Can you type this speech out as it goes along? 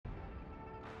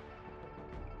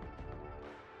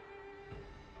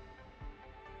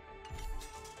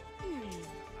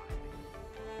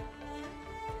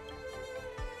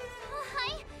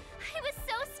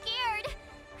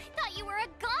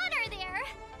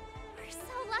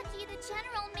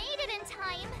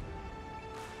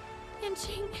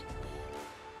Ching.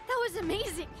 That was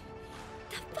amazing.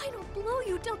 The final blow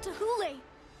you dealt to Hule.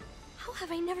 How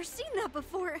have I never seen that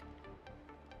before?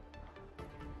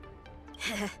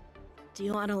 Do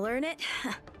you want to learn it?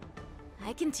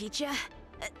 I can teach you.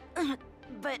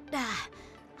 But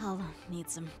I'll need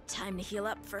some time to heal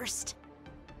up first.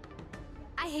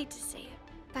 I hate to say it,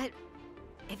 but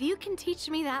if you can teach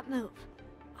me that move,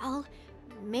 I'll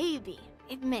maybe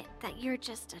admit that you're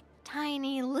just a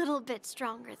tiny little bit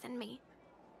stronger than me.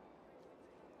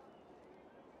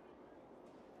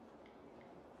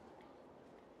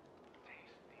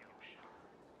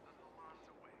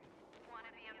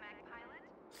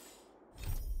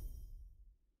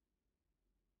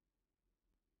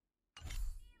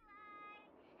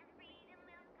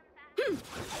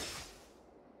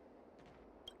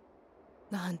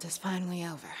 The hunt is finally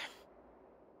over.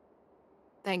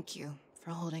 Thank you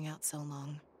for holding out so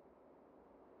long.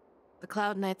 The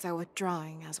Cloud Knights are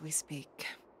withdrawing as we speak.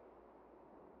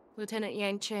 Lieutenant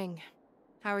Yang Ching,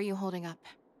 how are you holding up?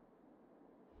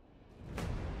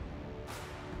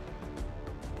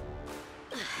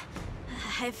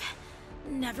 I've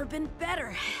never been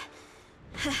better.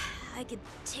 I could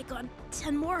take on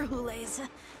 10 more Hules.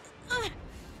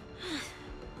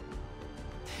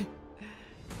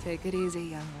 Take it easy,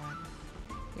 young one.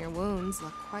 Your wounds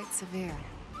look quite severe.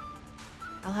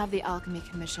 I'll have the Alchemy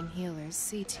Commission healers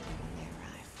see to you when they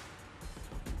arrive.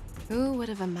 Who would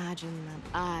have imagined that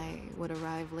I would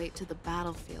arrive late to the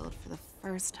battlefield for the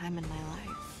first time in my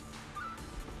life?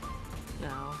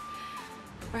 No.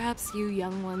 Perhaps you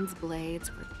young ones' blades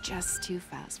were just too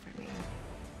fast for me.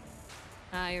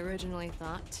 I originally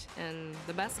thought, in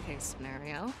the best case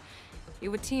scenario,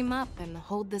 you would team up and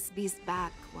hold this beast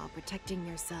back while protecting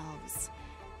yourselves.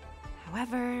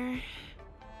 However,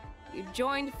 you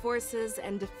joined forces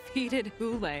and defeated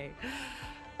Hule.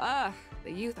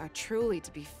 The youth are truly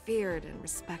to be feared and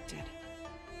respected.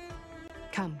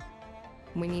 Come,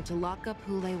 we need to lock up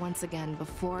Hule once again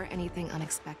before anything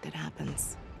unexpected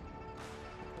happens.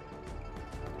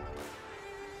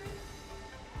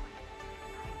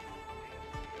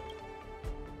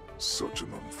 Such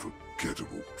an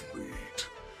unforgettable blade.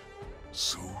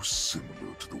 So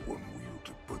similar to the one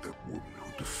wielded by that woman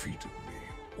who defeated me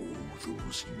all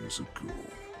those years ago.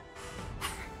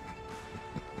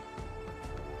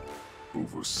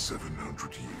 Over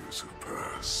 700 years have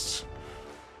passed,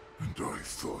 and I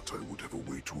thought I would have a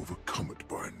way to overcome it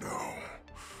by now.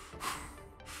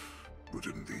 But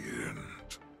in the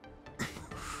end,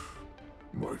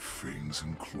 my fangs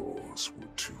and claws were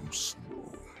too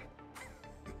slow.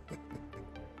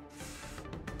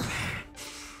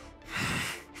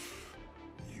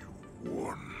 You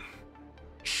won,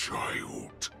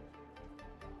 child.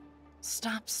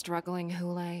 Stop struggling,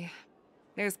 Hule.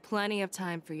 There's plenty of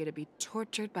time for you to be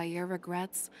tortured by your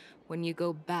regrets when you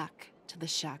go back to the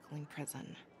shackling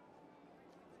prison.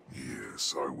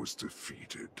 Yes, I was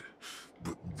defeated,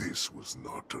 but this was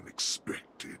not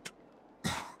unexpected.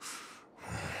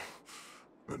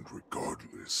 And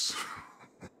regardless,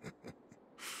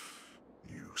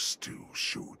 you still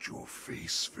showed your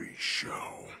face, Fei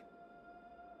Xiao.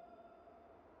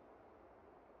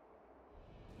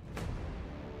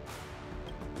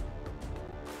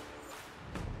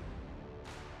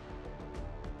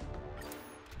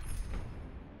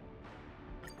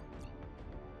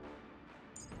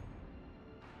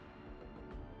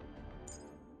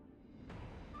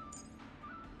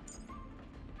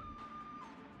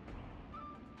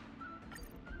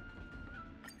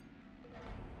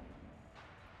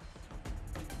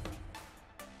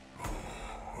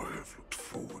 I have looked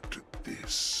forward to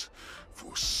this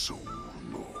for so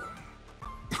long.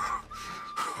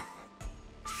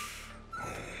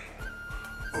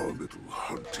 Our little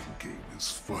hunting game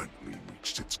has finally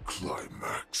reached its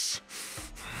climax.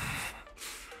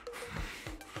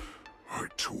 I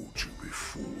told you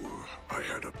before, I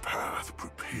had a path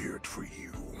prepared for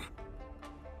you.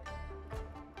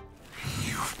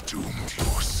 You've doomed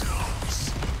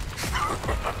yourselves.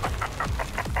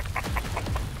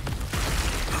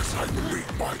 As I meet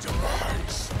my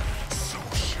demise, so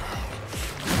shall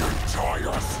the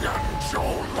entire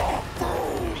Xianzhou Longbow.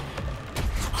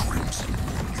 The crimson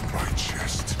wound in my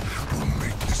chest will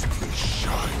make this place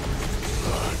shine with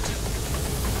blood.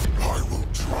 I will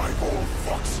drive all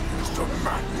Foxians to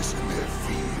madness in their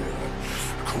fear,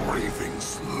 craving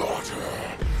slaughter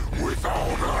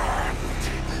without end.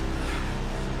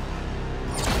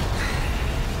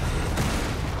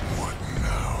 What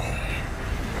now?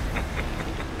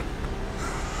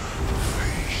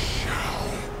 They shall.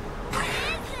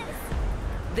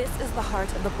 This is the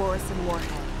heart of the Borisin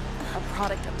Warhead, a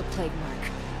product of the Plague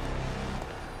Mark.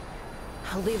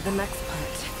 I'll leave the next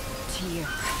part to you.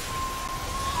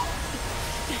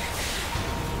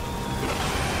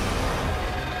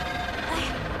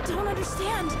 I don't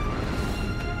understand.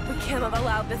 We cannot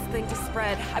allow this thing to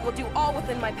spread. I will do all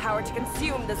within my power to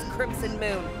consume this crimson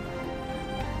moon.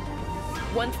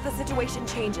 Once the situation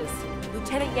changes,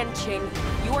 Lieutenant Yenqing,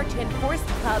 you are to enforce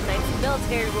the Cloud9's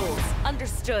military rules.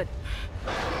 Understood.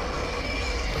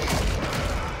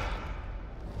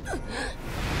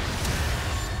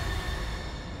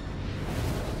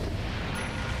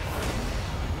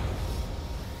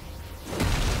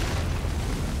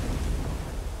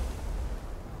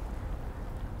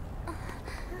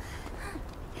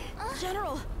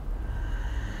 General!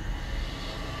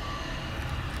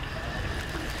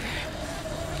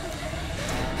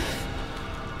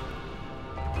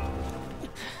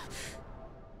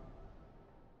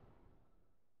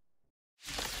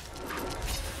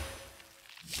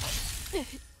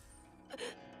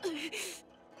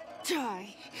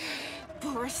 Die,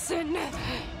 person!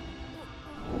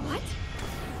 What?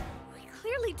 We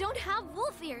clearly don't have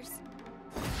wolf ears.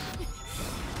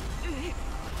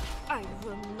 I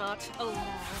will not allow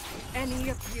any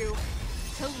of you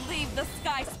to leave the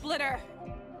Sky Splitter!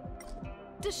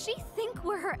 Does she think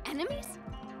we're her enemies?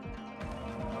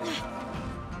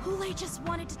 Hule just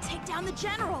wanted to take down the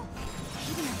General,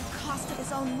 even at the cost of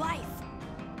his own life.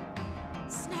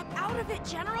 Snap out of it,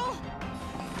 General!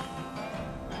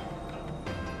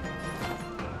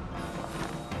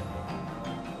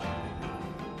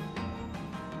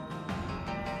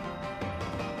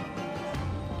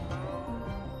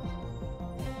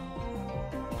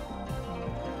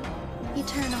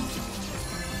 Eternal.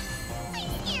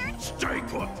 Stay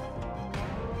put!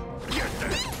 Get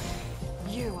there!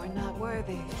 You are not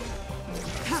worthy.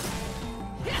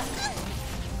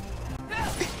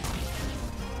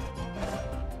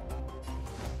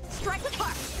 Strike with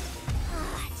heart!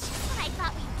 Just when I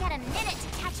thought we'd get a minute to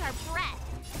catch our breath.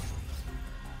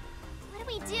 What do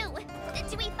we do?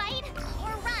 Do we fight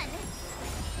or run?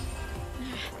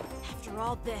 After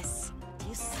all this, do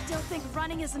you still think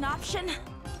running is an option?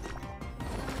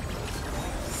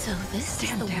 So this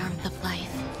is the warmth of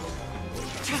life.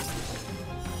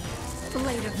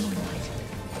 Blade of moonlight.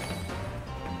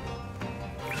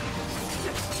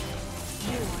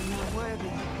 You are not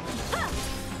worthy.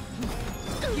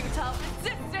 Utah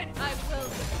resistant! I will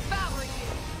devour you!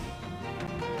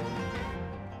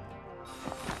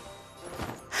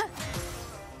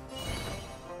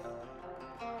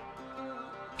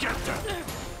 Get them!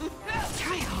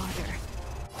 Try harder.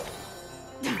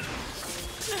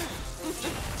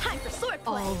 Time for swordplay!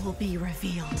 All will be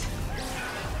revealed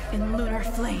in lunar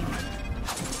flame.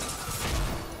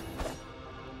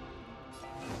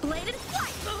 Bladed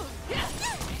flight!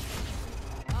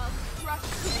 I'll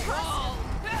crush you all!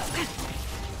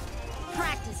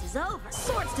 Practice is over.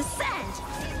 Swords descend!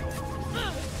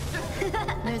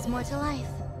 There's more to life.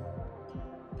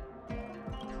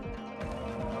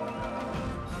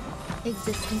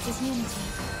 Existence is unity.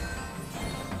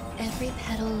 Every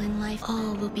petal in life,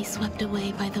 all will be swept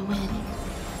away by the wind.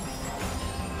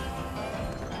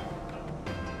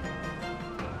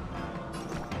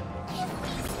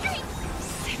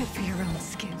 Save it for your own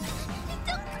skin.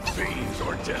 Fiends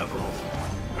or devils!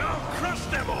 I'll crush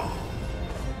them all!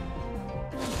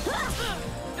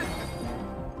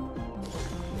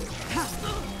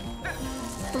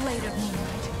 Blade of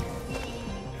moonlight.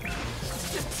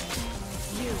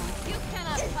 You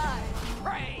cannot hide!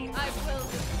 Pray! I will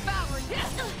devour you!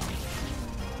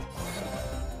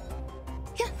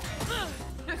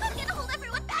 I'm gonna hold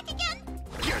everyone back again!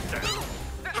 Get them!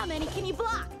 How many can you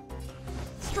block?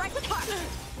 Strike with heart!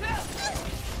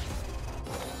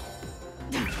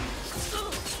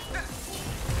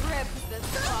 Rip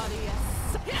this body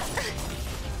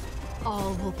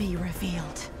All will be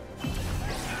revealed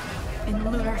in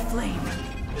lunar flame.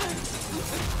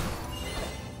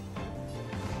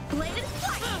 Bladed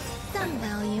flight! Some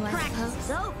value, I Practice suppose.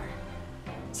 is over.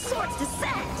 Swords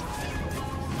descend!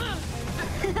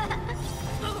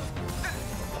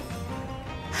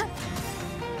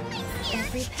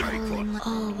 Every petal in life,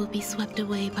 all will be swept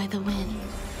away by the wind.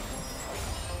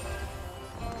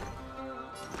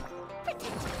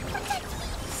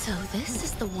 So this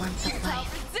is the warmth of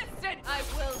life. resistant! I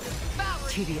will devour you!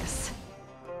 Tedious.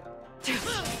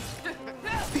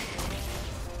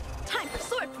 Time for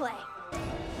swordplay!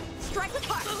 Strike with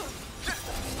heart!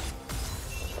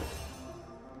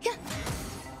 Get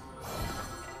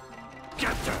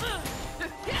them!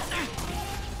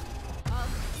 I'll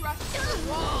crush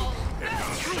you all! Here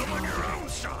comes some on your own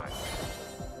side!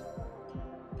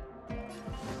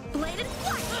 Bladed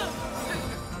flight!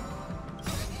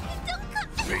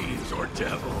 Fiends Fiends or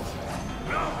devils?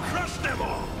 I'll crush them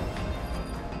all!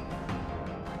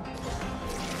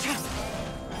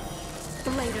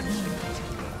 Blade of Moonlight.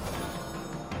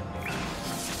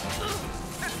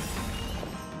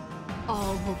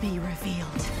 All will be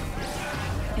revealed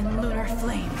in lunar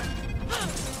flame.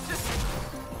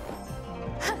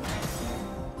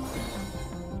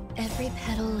 Every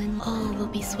petal and all will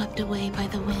be swept away by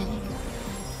the wind.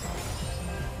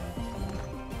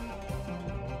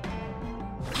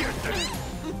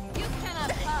 You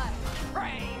cannot hide.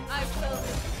 Pray, I will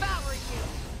devour you.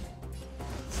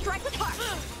 Strike apart!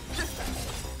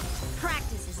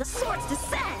 Practice is a sword's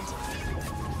descent!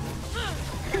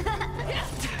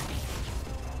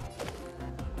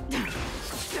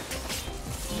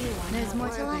 There's more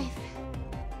to life.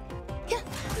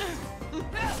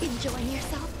 Enjoying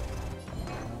yourself?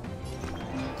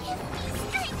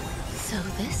 So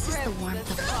this is the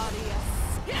warmth of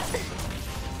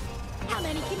How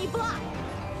many can you block?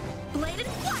 Bladed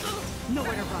flight!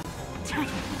 Nowhere to run.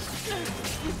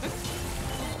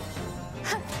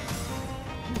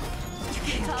 You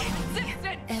can't kill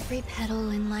me. every petal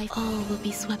in life. All will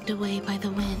be swept away by the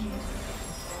wind.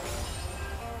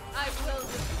 I will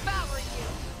devour you.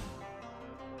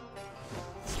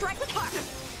 Strike apart!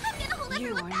 I'm gonna hold You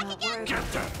everyone are back not again! worthy.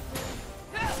 Get them!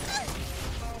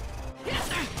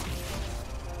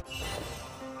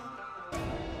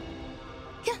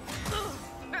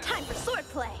 Time for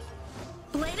swordplay!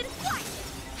 Bladed flight!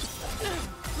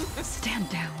 Stand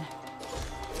down.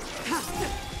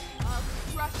 I'll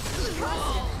crush you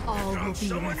all. All will be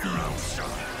Someone revealed else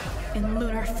shine. in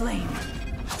lunar flame.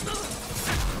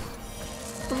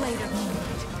 Blade of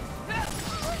Moonlight.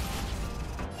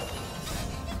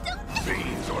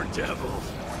 Fiends or devils?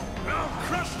 I'll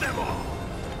crush them all!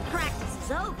 Practice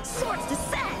is over! Swords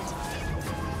descend!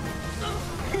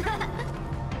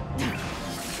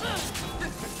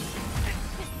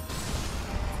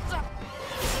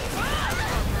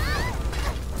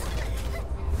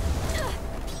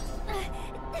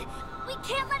 We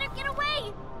can't let her get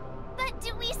away! But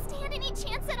do we stand any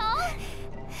chance at all?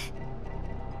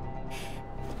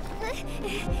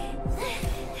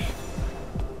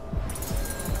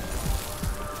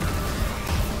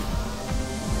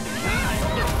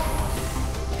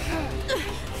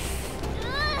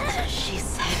 She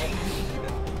said,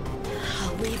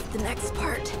 I'll leave the next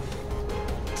part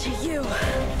to you.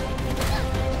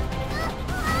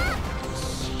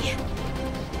 She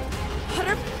put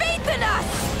her faith in us!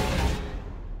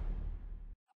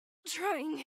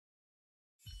 Trying.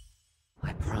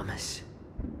 I promise.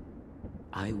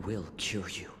 I will cure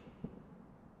you.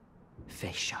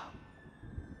 Fei Shao.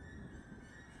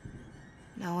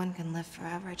 No one can live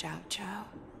forever, Zhao Zhao.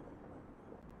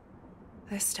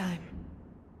 This time,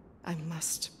 I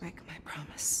must break my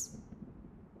promise.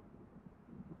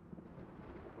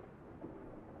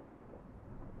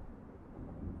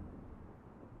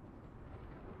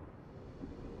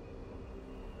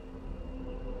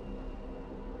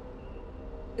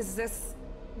 Is this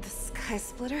the Sky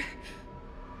Splitter?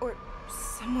 Or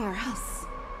somewhere else?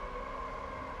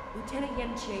 Lieutenant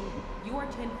Yanqing, you are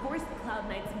to enforce the Cloud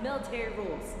Knight's military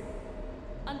rules.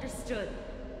 Understood.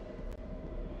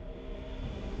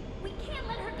 We can't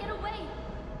let her get away!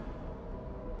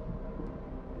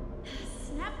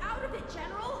 Snap out of it,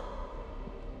 General!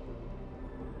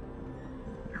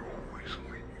 You always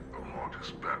leave the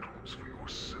hardest battles for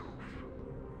yourself.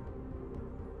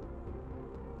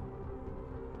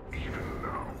 Even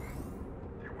now,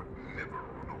 you would never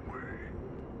run away.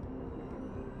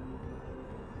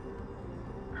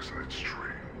 Isn't it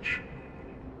strange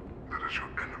that as your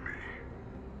enemy,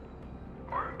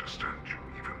 I understand you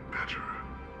even better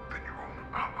than your own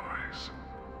allies?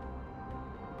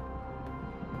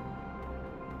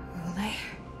 Ule?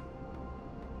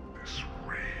 This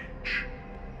rage,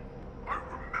 I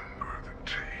remember the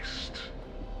taste.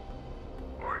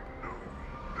 I know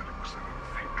that it was the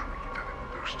victory that it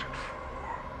thirsted for.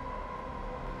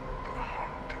 The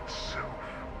hunt itself.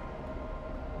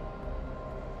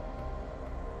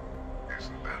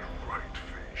 Isn't that right,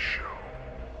 Fei Shao?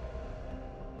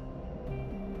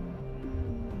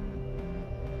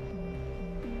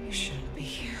 You shouldn't be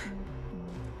here.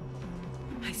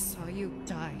 I saw you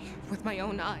die with my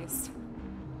own eyes.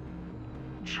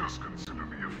 Just consider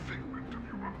me a figment of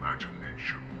your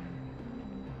imagination.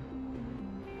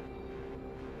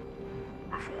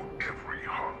 Before every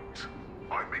hunt,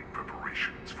 I make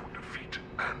preparations for defeat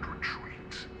and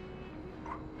retreat.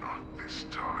 But not this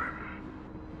time.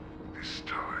 This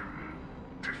time,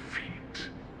 defeat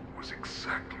was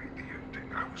exactly the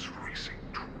ending I was racing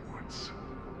towards.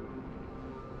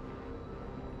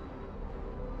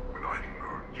 When I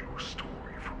learned your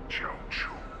story from Zhao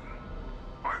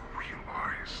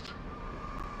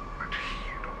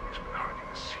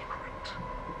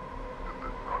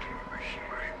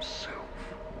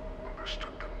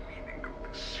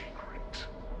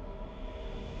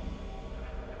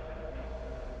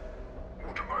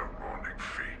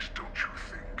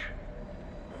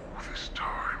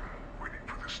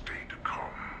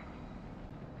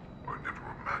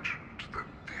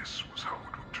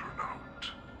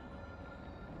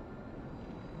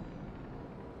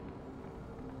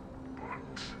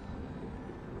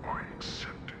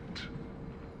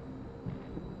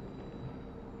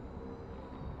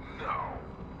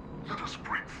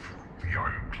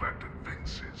reflected